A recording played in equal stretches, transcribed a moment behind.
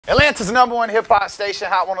Atlanta's #1 hip-hop station,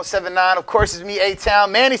 Hot 107.9. Of course, it's me,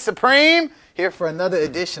 A-Town, Manny Supreme, here for another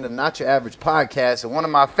edition of Not Your Average Podcast. And one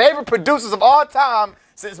of my favorite producers of all time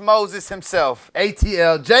since Moses himself,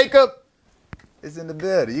 ATL Jacob, is in the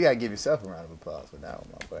building. You got to give yourself a round of applause for that one,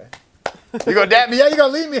 my boy. You going to dap me? Yeah, you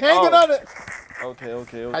going to leave me hanging on it?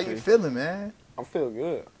 Okay. How you feeling, man? I'm feeling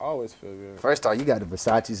good. I always feel good. First off, you got the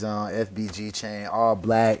Versace's on, FBG chain, all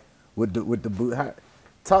black with the boot.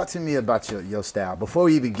 Talk to me about your style. Before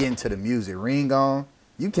we even get into the music, ring on.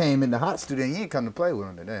 You came in the hot studio and you ain't come to play with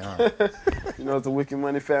them today, huh? You know, it's a Wicked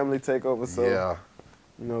Money family takeover, so yeah.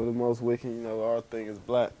 You know, the most wicked, you know, our thing is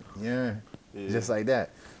black. Yeah. Just like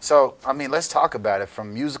that. So, I mean, let's talk about it.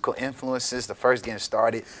 From musical influences to first getting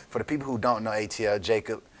started. For the people who don't know ATL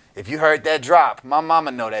Jacob, if you heard that drop, my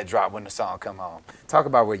mama know that drop when the song come on. Talk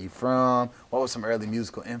about where you from, what was some early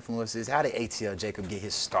musical influences, how did ATL Jacob get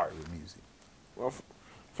his start with music? Well,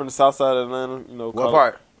 from the south side of Atlanta, you know. What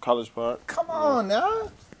part? College Park. Come on now.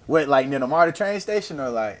 What, like near the MARTA train station or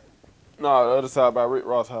like? No, the other side by Rick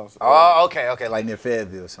Ross' house. Oh, okay, like near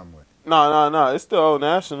Fayetteville somewhere. No, it's still Old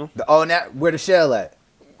National. The Old where the Shell at?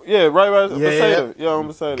 Yeah, right Yeah. Yeah, on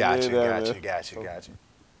Beseda. Got you.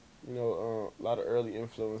 You know, a lot of early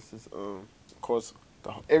influences. Of course,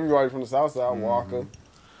 everybody from the south side, Walker.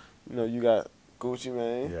 You know, you got Gucci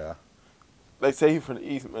Mane. Yeah. They say he from the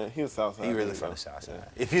east, man. He was south side. He really from the south side.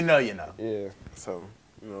 Yeah. If you know, you know. Yeah. So,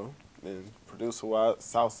 you know, then producer-wise,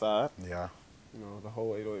 south side. Yeah. You know, the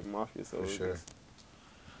whole 808 Mafia. So for sure.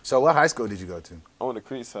 So what high school did you go to? I went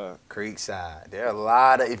to Creekside. Creekside. There are a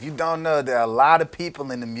lot of, if you don't know, there are a lot of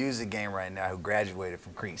people in the music game right now who graduated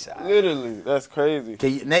from Creekside. Literally, that's crazy.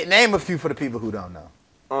 Can you name a few for the people who don't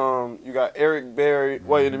know? You got Eric Berry.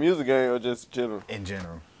 Wait, in the music game or just general? In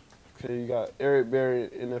general. Okay, you got Eric Berry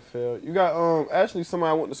in NFL. You got actually somebody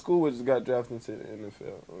I went to school with just got drafted into the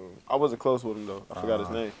NFL. I wasn't close with him though. I forgot his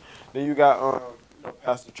name. Then you got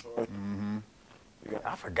Pastor Troy. Mm-hmm.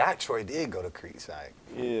 I forgot Troy did go to Creekside.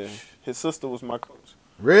 Yeah, his sister was my coach.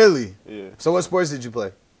 Really? Yeah. So what sports did you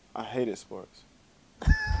play? I hated sports.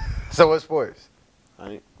 So what sports?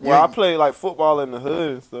 I played like football in the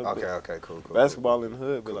hood and stuff. Okay, cool. Basketball in the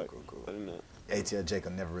hood, but cool. Other than that. ATL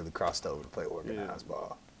Jacob never really crossed over to play organized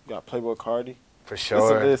ball. You got Playboy Cardi. For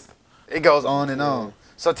sure. It goes on and on.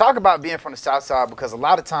 So talk about being from the south side, because a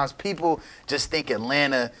lot of times people just think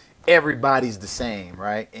Atlanta, everybody's the same,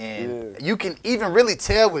 right? And you can even really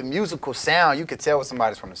tell with musical sound. You can tell when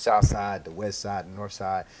somebody's from the south side, the west side, the north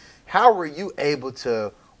side. How were you able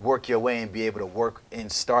to work your way and be able to work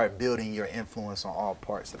and start building your influence on all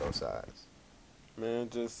parts of those sides? Man,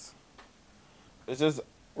 it's just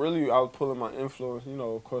really I was pulling my influence, you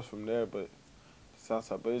know, of course from there, but the south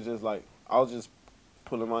side. But it's just like I was just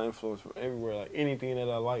pulling my influence from everywhere. Like anything that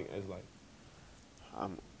I like, it's like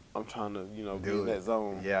I'm trying to, you know, be in that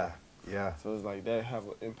zone. Yeah. So it's like that have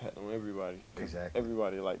an impact on everybody. Exactly.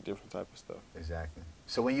 Everybody like different type of stuff. Exactly.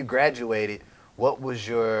 So when you graduated, what was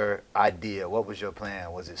your idea? What was your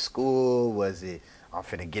plan? Was it school? Was it, I'm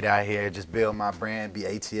finna get out here, just build my brand, be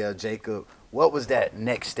ATL Jacob? What was that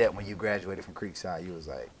next step when you graduated from Creekside? You was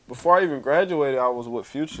like... Before I even graduated, I was with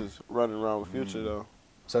Futures, running around with Future though.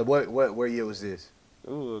 So what year was this? It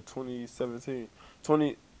was 2017.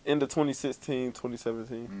 End of 2016,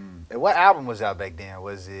 2017. And what album was out back then?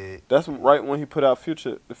 Was it? That's right when he put out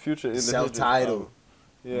Future. The Future in the self-titled.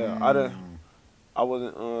 Yeah, I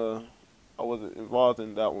wasn't involved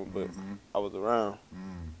in that one, but I was around.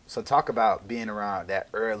 So talk about being around that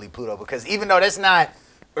early Pluto, because even though that's not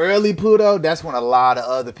early Pluto, that's when a lot of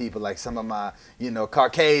other people, like some of my, you know,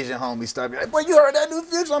 Caucasian homies started like, boy, you heard that new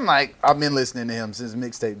Future? I'm like, I've been listening to him since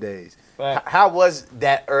mixtape days. How was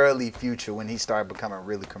that early Future when he started becoming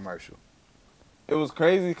really commercial? It was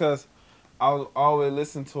crazy because I was always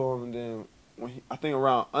listening to him, and then when I think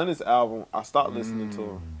around on his album, I stopped listening to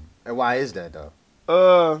him. And why is that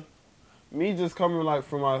though? Me just coming like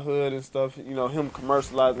from my hood and stuff, you know, him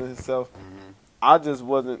commercializing himself. I just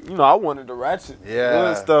wasn't, you know, I wanted the ratchet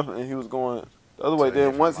hood stuff, and he was going the other way.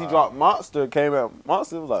 Then once he dropped Monster, came out,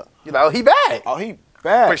 Monster was like, you're like, oh, he back. Oh, he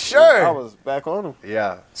back. For sure. I was back on him.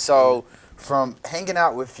 Yeah. So from hanging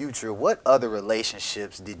out with Future, what other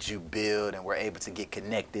relationships did you build and were able to get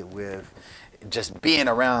connected with just being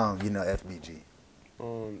around, you know, FBG?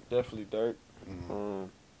 Definitely Dirt.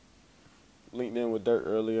 Linked in with Dirt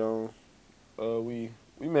early on. We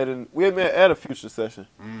had met at a Future session.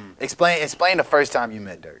 Explain the first time you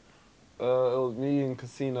met Dirt. It was me and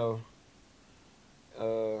Casino.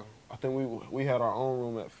 I think we had our own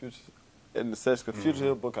room at Future in the session, because Future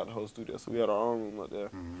he'll book out the whole studio, so we had our own room up there.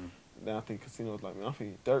 Then I think Casino was like, man, I'm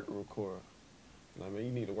finna get Dirt to record. Like, man,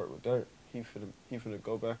 you need to work with Dirt. He finna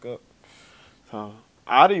go back up. So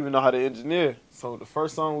I didn't even know how to engineer. So the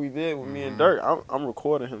first song we did with me and Dirk, I'm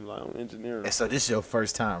recording him like I'm engineering. And so this is your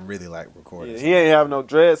first time really like recording? Yeah, he ain't have no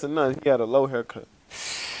dreads or nothing. He had a low haircut.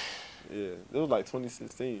 Yeah, it was like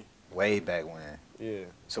 2016. Way back when. Yeah.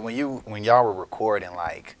 So when y'all were recording,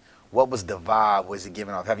 like, what was the vibe? Was it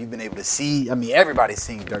giving off? Have you been able to see? I mean, everybody's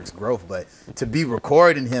seen Dirk's growth, but to be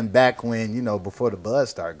recording him back when, you know, before the buzz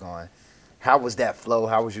started going, how was that flow?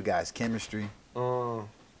 How was you guys' chemistry?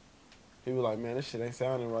 He was like, man, this shit ain't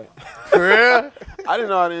sounding right. For real? I didn't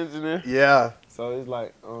know how to engineer. Yeah. So it's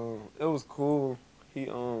like, it was cool. He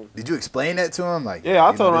Did you explain that to him? Like, yeah,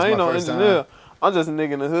 I told him I ain't no engineer. Time. I'm just a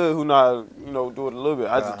nigga in the hood who know how to, you know, do it a little bit.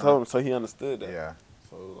 I just told him so he understood that. Yeah.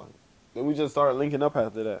 So like, then we just started linking up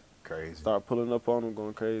after that. Crazy. Start pulling up on him,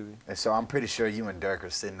 going crazy. And so I'm pretty sure you and Dirk are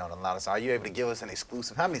sitting on a lot of songs. Are you able to give us an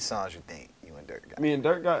exclusive? How many songs you think you and Dirk got? Me and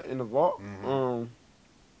Dirk got in the vault.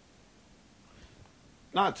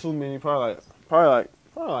 Not too many. Probably like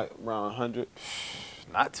around 100.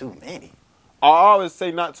 Not too many. I always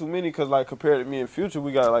say not too many because like compared to me and Future,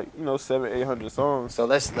 we got like 700-800 songs. So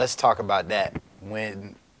let's talk about that.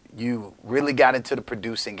 When you really got into the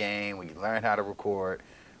producing game, when you learned how to record,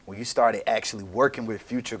 when you started actually working with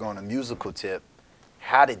Future on a musical tip,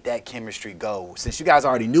 how did that chemistry go? Since you guys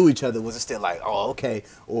already knew each other, was it still like, oh, okay?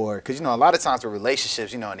 Or, because, a lot of times with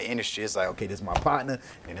relationships, in the industry, it's like, okay, this is my partner,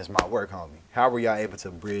 and this is my work homie. How were y'all able to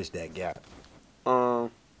bridge that gap?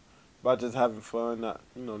 By just having fun,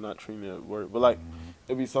 not treating it as work. But, like,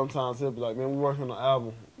 it'd be sometimes he'll be like, man, we working on an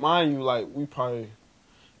album. Mind you, like, we probably,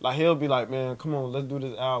 like, he'll be like, man, come on, let's do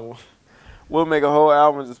this album. We'll make a whole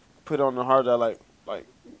album and just put it on the hard drive, like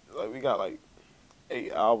we got, like,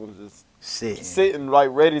 8 albums just sitting like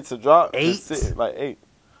ready to drop. 8? Sitting, like 8.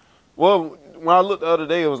 Well, when I looked the other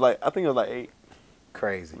day, I think it was like 8.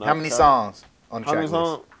 Crazy. How many songs on the track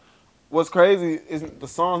list? What's crazy is the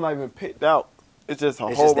song's not even picked out. It's just a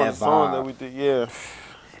whole bunch of songs that we did. Yeah.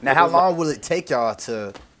 Now, how long will it take y'all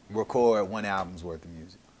to record one album's worth of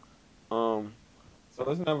music? So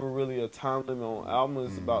it's never really a time limit on album.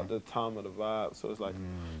 It's about the time of the vibe. So it's like,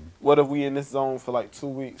 what if we in this zone for like 2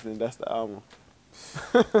 weeks and that's the album?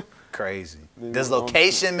 Crazy. Does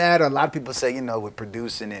location matter? A lot of people say, with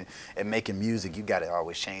producing and making music, you got to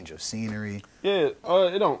always change your scenery. Yeah,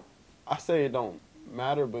 it don't. I say it don't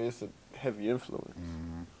matter, but it's a heavy influence.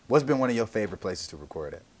 What's been one of your favorite places to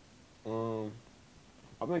record at?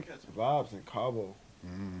 I've been catching vibes in Cabo.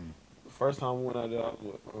 The first time we went out there, I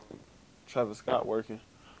was with Travis Scott working.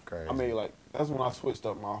 Crazy. I mean, like, that's when I switched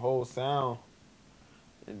up my whole sound.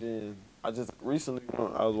 And then I just recently,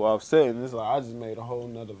 I was upset, and it's like, I just made a whole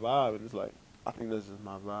nother vibe. And it's like, I think that's just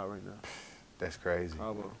my vibe right now. That's crazy.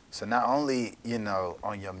 Cabo. So not only,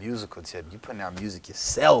 on your musical tip, you putting out music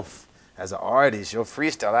yourself as an artist. Your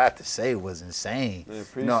freestyle, I have to say, was insane.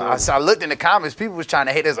 Yeah, I looked in the comments, people was trying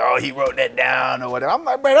to hate us. Oh, he wrote that down or whatever. I'm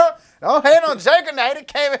like, bro, don't hate on Jacob now. He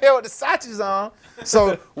came in here with the Sachis on.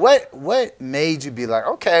 So what made you be like,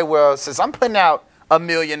 okay, well, since I'm putting out 1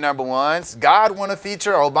 million #1s, God want a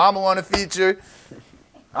feature, Obama want a feature,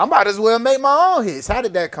 I might as well make my own hits. How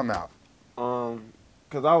did that come out?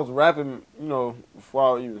 Because I was rapping,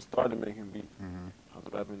 before I even started making beats. I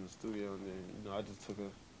was rapping in the studio, and then, I just took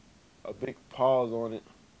a big pause on it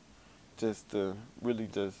just to really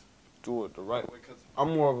just do it the right way. Because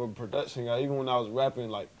I'm more of a production guy. Even when I was rapping,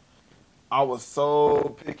 like, I was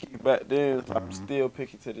so picky back then. Like, I'm still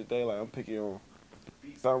picky to this day. Like, I'm picky on the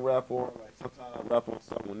beats I rap on. Like, sometimes I rap on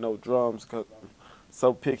something with no drums because I'm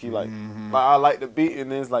so picky. Like, I like the beat,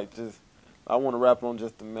 and then it's like just, I want to rap on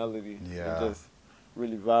just the melody. Yeah. And just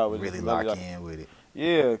really vibe with it. Really lock in with it.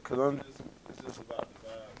 Yeah, because it's just about the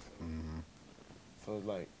vibe. So it's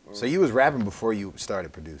like. So you was rapping before you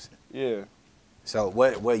started producing? Yeah. So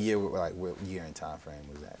what year, like, what year and time frame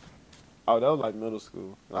was that? Oh, that was like middle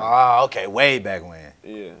school. Like, okay, way back when.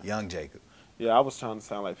 Yeah. Young Jacob. Yeah, I was trying to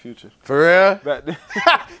sound like Future. For real? Back then.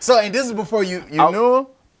 So, and this is before you knew him?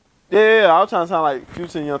 Yeah, I was trying to sound like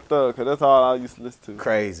Future and Young Thug, because that's all I used to listen to.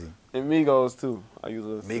 Crazy. And Migos, too. I used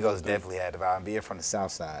to listen to Migos definitely had the vibe. Being from the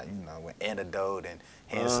South Side, when Antidote and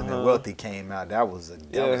Hanson and Wealthy came out, that was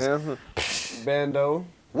Bando.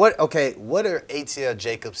 What are ATL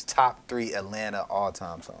Jacob's top 3 Atlanta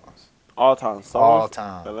all-time songs? All-time songs?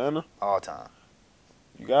 All-time. Atlanta? All-time.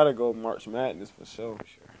 You got to go March Madness for sure.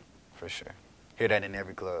 For sure. Hear that in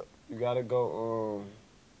every club. You got to go,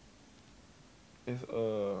 It's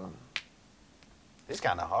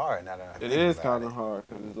kind of hard. It is kind of hard,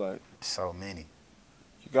 because it's like. So many.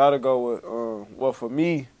 You got to go with, well, for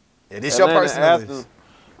me. Yeah, this your personal list.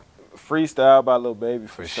 Freestyle by Lil Baby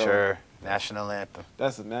for sure. National anthem.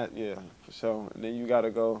 That's yeah, for sure. And then you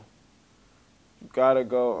gotta go You gotta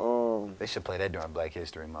go. They should play that during Black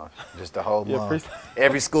History Month. Just the whole Yeah, month.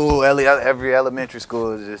 Every school, every elementary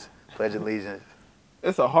school is just Pledge Allegiance.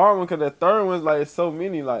 It's a hard one because that third one's like it's so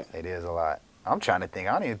many. Like it is a lot. I'm trying to think.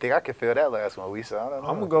 I don't even think I could feel that last one we saw. I don't know.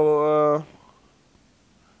 I'm gonna go.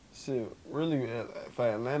 Shit, really for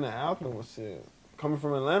Atlanta anthem was shit. Coming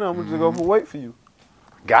from Atlanta, I'm gonna just go for Wait For You.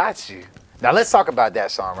 Got you. Now let's talk about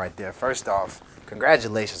that song right there. First off,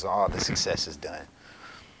 congratulations on all the successes done.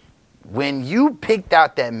 When you picked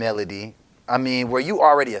out that melody, I mean, were you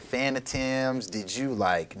already a fan of Tim's? Did you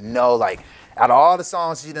know, out of all the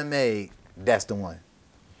songs you done made, that's the one?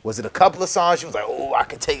 Was it a couple of songs you was like, oh, I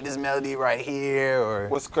could take this melody right here? Or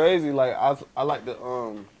what's crazy, like I like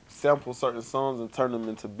to sample certain songs and turn them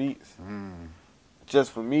into beats,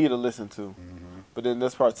 just for me to listen to. But then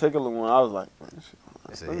this particular one, I was like, man,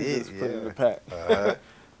 shit, let me just put it in the pack.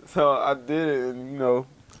 So I did it, and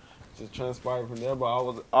just transpired from there. But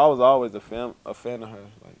I was always a fan of her.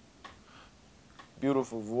 Like,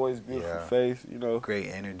 beautiful voice, beautiful face, Great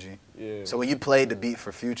energy. Yeah. So when you played the beat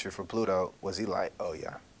for Future for Pluto, was he like, oh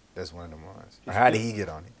yeah, that's one of them ones? Or how did he get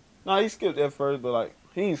on it? No, he skipped at first, but like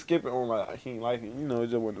he ain't skip it on like he ain't like it. It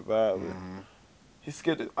just wasn't the vibe. He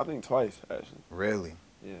skipped it, I think, twice actually. Really?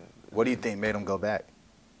 Yeah. What do you think made him go back?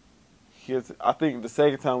 I think the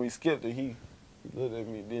second time we skipped it, he looked at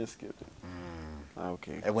me, then skipped it.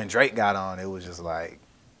 Okay. And when Drake got on, it was just like,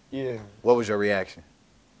 yeah. What was your reaction?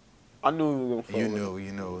 I knew we were gonna.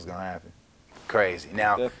 You knew it was gonna happen. Crazy.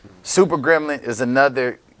 Now, Definitely. Super Gremlin is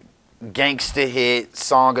another gangster hit,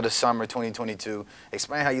 song of the summer 2022.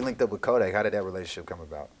 Explain how you linked up with Kodak. How did that relationship come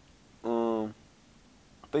about?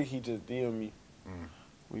 I think he just DM'd me.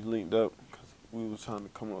 We linked up because we was trying to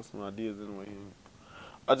come up with some ideas anyway.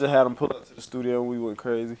 I just had him pull up to the studio and we went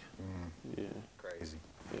crazy. Yeah. Crazy.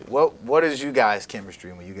 Yeah. What is you guys'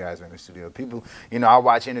 chemistry when you guys are in the studio? People, I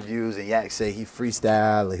watch interviews and Yak say he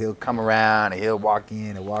freestyle, or he'll come around and he'll walk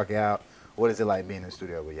in and walk out. What is it like being in the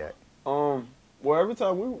studio with Yak? Well, every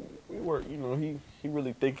time we work, he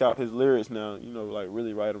really think out his lyrics now. Like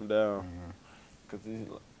really write them down. Cause he's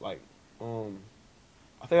like,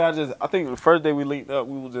 I think the first day we linked up,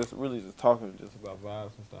 we were just really just talking just about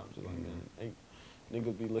vibes and stuff. Just like, man,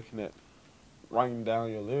 niggas be looking at writing down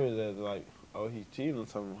your lyrics as like, oh, he's cheating or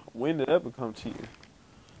something. When did that become cheating?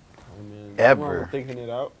 I mean, Ever. Thinking it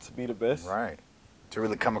out to be the best. Right. To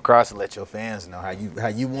really come across and let your fans know how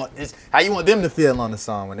you want them to feel on the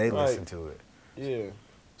song when they listen to it. Yeah.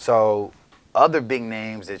 So, other big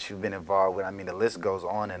names that you've been involved with, I mean, the list goes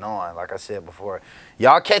on and on. Like I said before,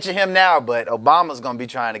 y'all catching him now, but Obama's going to be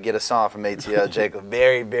trying to get a song from ATL Jacob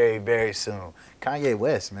very, very, very soon. Kanye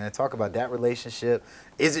West, man, talk about that relationship.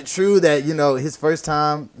 Is it true that, his first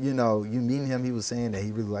time, you meeting him, he was saying that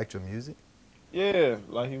he really liked your music? Yeah,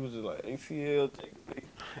 like he was just like ATL Jacob.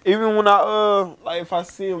 Even when I, if I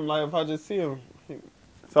see him, if I just see him,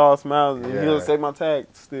 it's all smiles and he'll say my tag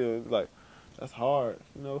still. It's like, that's hard,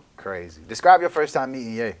 Crazy. Describe your first time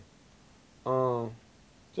meeting Ye.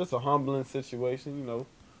 Just a humbling situation,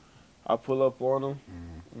 I pull up on him.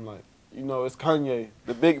 I'm like, it's Kanye,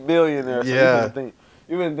 the big billionaire. So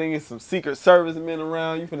you finna think it's some Secret Service men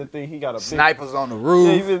around. You finna think he got a big snipers on the roof.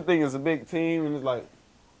 Yeah, you finna think it's a big team, and it's like,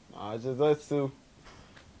 nah, it's just us two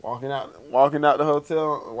walking out the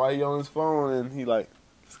hotel while he on his phone, and he like,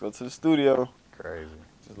 let's go to the studio. Crazy.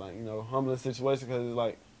 Just like humbling situation because it's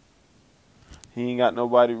like he ain't got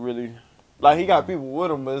nobody really. Like he got people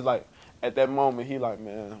with him, but it's like at that moment he like,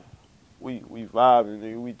 man, we vibing,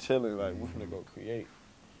 nigga, we chilling, like we finna go create.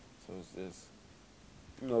 So it's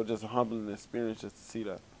just, just a humbling experience just to see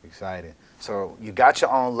that. Excited. So you got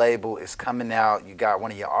your own label. It's coming out. You got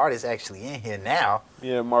one of your artists actually in here now.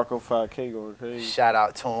 Yeah, Marco 5K going crazy. Shout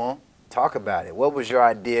out to him. Talk about it. What was your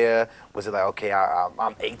idea? Was it like, okay,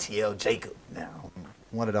 I'm ATL Jacob now,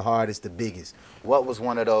 one of the hardest, the biggest. What was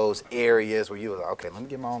one of those areas where you were like, okay, let me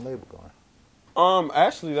get my own label going?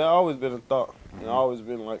 Actually, that always been a thought. And always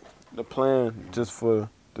been like the plan just for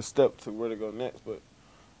the step to where to go next. But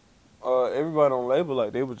everybody on label,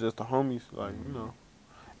 like they were just the homies, like,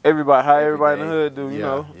 everybody, how everybody in the hood do,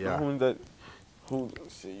 the homies that,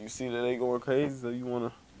 shit, you see that they going crazy, so you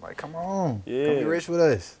want to. Like, come on. Yeah. Come be rich with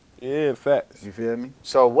us. Yeah, facts. You feel me?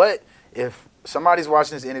 So what, if somebody's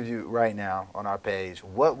watching this interview right now on our page,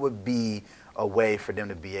 what would be a way for them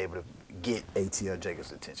to be able to get ATL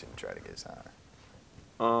Jacob's attention and try to get signed?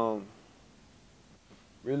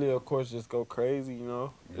 Really, of course, just go crazy,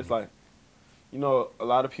 It's like, a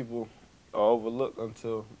lot of people are overlooked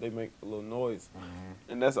until they make a little noise.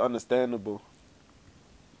 And that's understandable.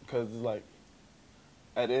 Because it's like,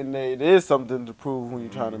 at the end of the day, it is something to prove when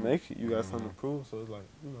you're trying to make it. You got something to prove, so it's like,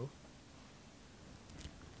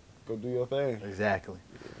 go do your thing. Exactly.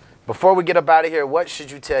 Before we get up out of here, what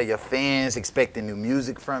should you tell your fans expecting new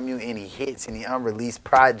music from you? Any hits, any unreleased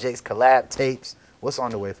projects, collab tapes? What's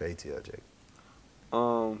on the way for ATL, Jake?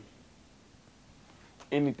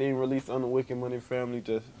 Anything released on the Wicked Money family,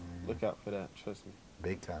 just look out for that. Trust me.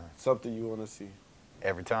 Big time. Something you want to see.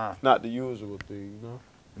 Every time. Not the usual thing, you know?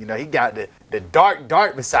 You know, he got the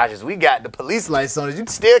dark massages. We got the police lights on it. You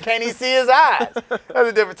still can't even see his eyes. That's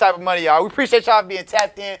a different type of money, y'all. We appreciate y'all for being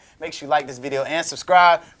tapped in. Make sure you like this video and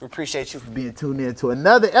subscribe. We appreciate you for being tuned in to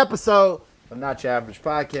another episode of Not Your Average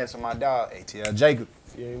Podcast with my dog, ATL Jacob.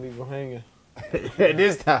 You ain't leave him hanging.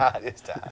 This time.